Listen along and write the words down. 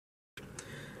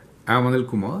I'm Anil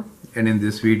Kumar, and in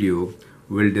this video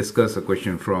we'll discuss a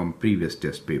question from previous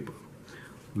test paper.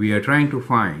 We are trying to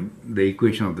find the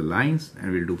equation of the lines,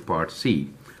 and we'll do part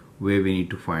C where we need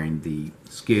to find the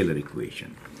scalar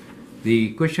equation.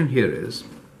 The question here is,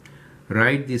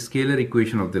 write the scalar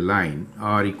equation of the line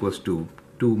r equals to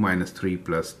 2 minus 3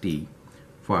 plus t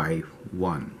 5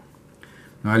 1.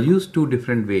 Now I'll use two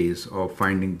different ways of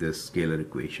finding this scalar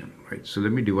equation, right? So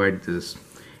let me divide this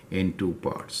in two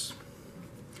parts.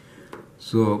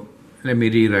 So let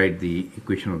me rewrite the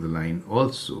equation of the line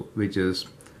also, which is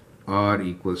r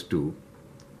equals to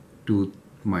 2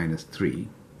 minus 3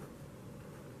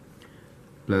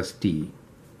 plus t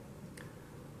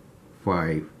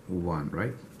 5 1,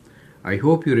 right? I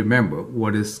hope you remember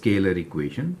what is scalar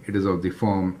equation. It is of the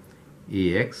form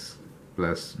ax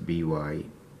plus by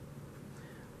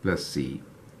plus c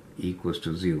equals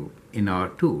to 0 in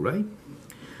R2, right?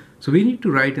 So we need to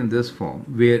write in this form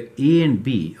where a and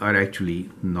b are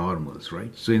actually normals,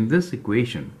 right? So in this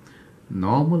equation,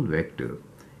 normal vector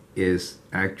is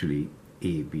actually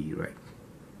ab, right?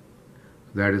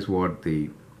 That is what the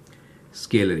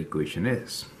scalar equation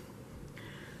is.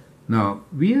 Now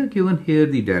we are given here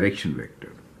the direction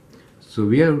vector. So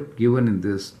we are given in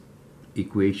this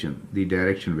equation the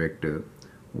direction vector,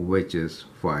 which is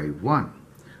 5 1.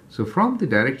 So from the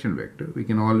direction vector we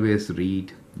can always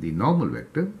read the normal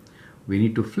vector. We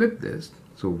need to flip this,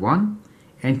 so 1,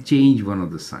 and change one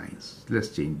of the signs. Let's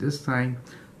change this sign,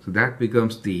 so that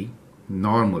becomes the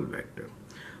normal vector.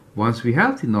 Once we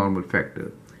have the normal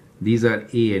vector, these are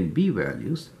a and b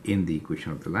values in the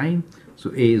equation of the line.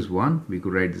 So a is 1, we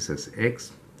could write this as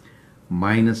x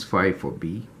minus 5 for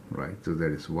b, right? So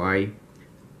that is y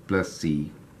plus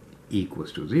c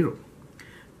equals to 0.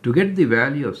 To get the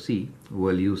value of c,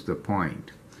 we'll use the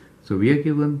point. So we are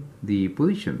given the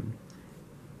position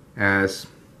as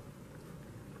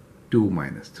 2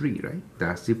 minus 3, right?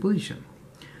 That's the position.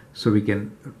 So we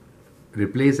can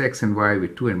replace x and y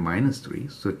with 2 and minus 3.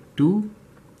 So 2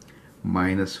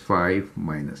 minus 5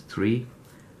 minus 3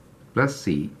 plus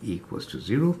c equals to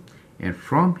 0. And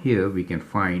from here we can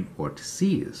find what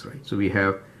c is, right? So we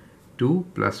have 2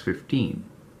 plus 15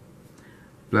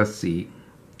 plus c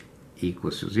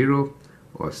equals to 0,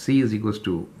 or c is equals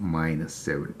to minus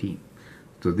 17.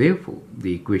 So therefore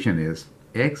the equation is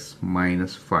x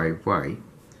minus 5y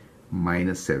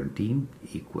minus 17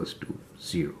 equals to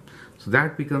 0. So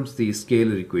that becomes the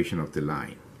scalar equation of the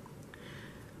line.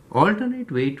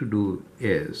 Alternate way to do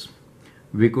is,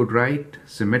 we could write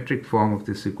symmetric form of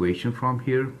this equation from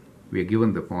here. We are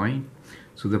given the point.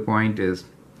 So the point is,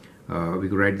 we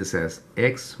could write this as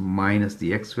x minus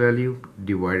the x value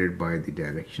divided by the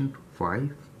direction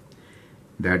 5.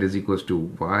 That is equals to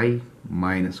y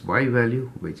minus y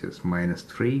value, which is minus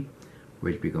 3,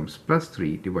 which becomes plus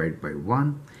 3 divided by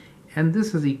 1. And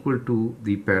this is equal to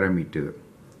the parameter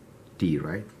t,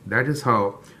 right? That is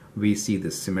how we see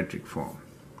this symmetric form.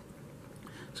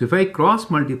 So if I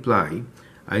cross multiply,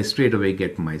 I straight away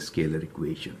get my scalar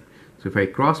equation. So if I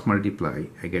cross multiply,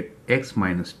 I get x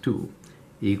minus 2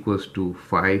 equals to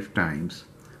 5 times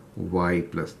y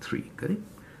plus 3, correct?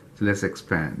 So let's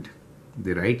expand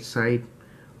the right side,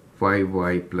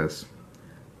 5y plus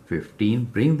 15,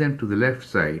 bring them to the left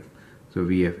side. So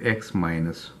we have x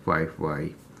minus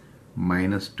 5y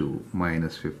minus 2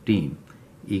 minus 15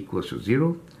 equals to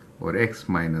 0, or x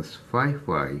minus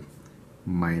 5y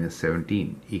minus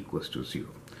 17 equals to 0.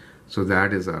 So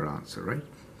that is our answer, right?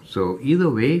 So either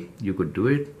way you could do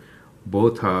it.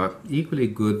 Both are equally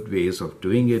good ways of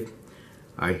doing it.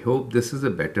 I hope this is a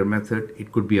better method.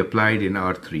 It could be applied in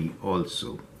R3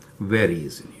 also very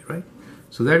easily, right?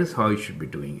 So that is how you should be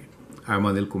doing it. I'm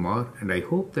Anil Kumar, and I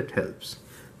hope that helps.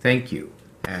 Thank you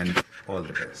and all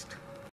the best.